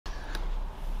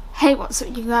Hey, what's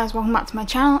up you guys, welcome back to my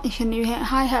channel. If you're new here,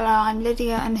 hi, hello, I'm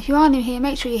Lydia, and if you are new here,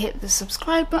 make sure you hit the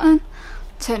subscribe button,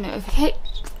 turn notifications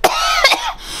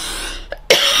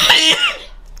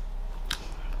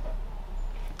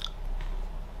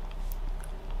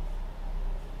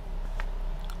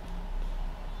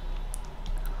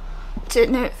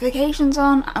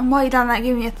on, and while you're down there,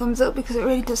 give me a thumbs up because it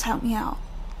really does help me out.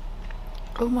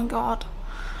 Oh my god,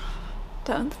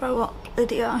 don't throw up,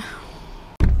 Lydia.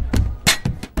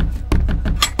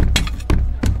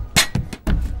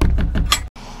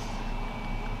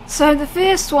 So the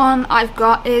first one I've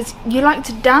got is, you like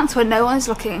to dance when no one's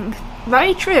looking.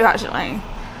 Very true, actually.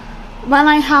 When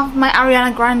I have my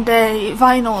Ariana Grande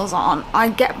vinyls on, I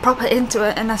get proper into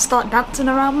it and I start dancing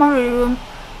around my room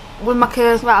with my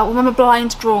curls, well, with my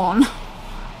blinds drawn.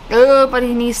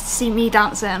 Nobody needs to see me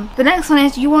dancing. The next one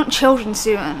is, you want children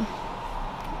soon.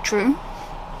 True.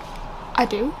 I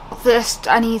do. First,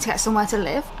 I need to get somewhere to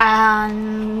live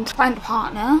and find a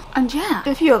partner, and yeah,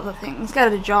 a few other things,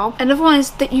 get a job. Another one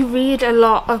is that you read a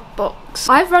lot of books.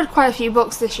 I've read quite a few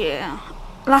books this year.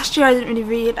 Last year I didn't really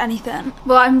read anything,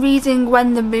 but I'm reading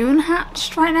When the Moon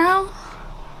Hatched right now.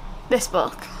 This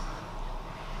book.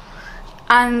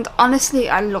 And honestly,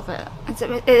 I love it.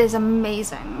 It is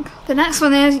amazing. The next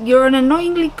one is, you're an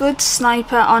annoyingly good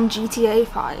sniper on GTA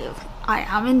 5. I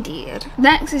am indeed.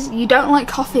 Next is, you don't like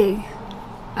coffee.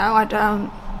 No, I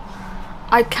don't.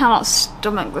 I cannot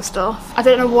stomach the stuff. I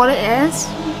don't know what it is,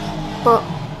 but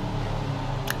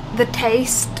the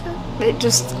taste, it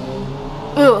just,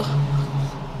 ugh.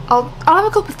 I'll have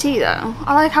a cup of tea though.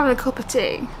 I like having a cup of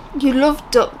tea. You love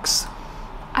ducks.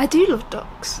 I do love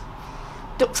ducks.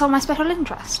 Ducks are my special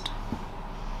interest.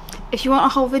 If you want a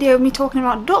whole video of me talking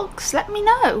about ducks, let me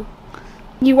know.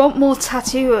 You want more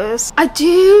tattooers. I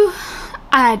do,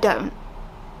 and I don't.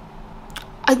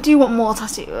 I do want more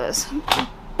tattooers,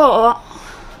 but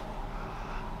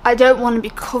I don't want to be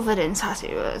covered in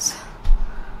tattooers.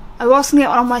 I was going to get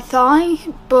one on my thigh,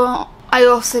 but I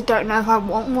also don't know if I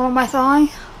want one on my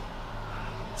thigh.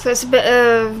 So it's a bit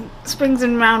of springs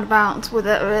and roundabouts with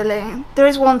it, really. There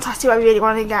is one tattoo I really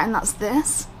want to get, and that's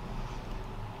this.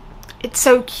 It's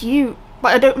so cute,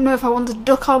 but I don't know if I want a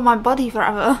duck on my body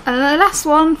forever. And then the last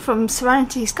one from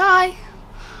Serenity Sky.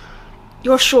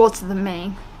 You're shorter than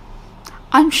me.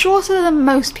 I'm shorter than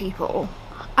most people.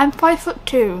 I'm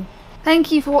 5'2".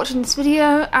 Thank you for watching this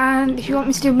video, and if you want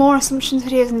me to do more assumptions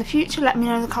videos in the future, let me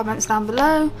know in the comments down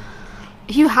below.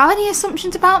 If you have any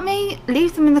assumptions about me,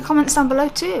 leave them in the comments down below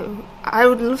too. I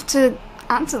would love to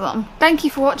answer them. Thank you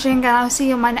for watching, and I'll see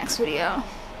you in my next video.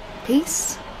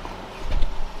 Peace.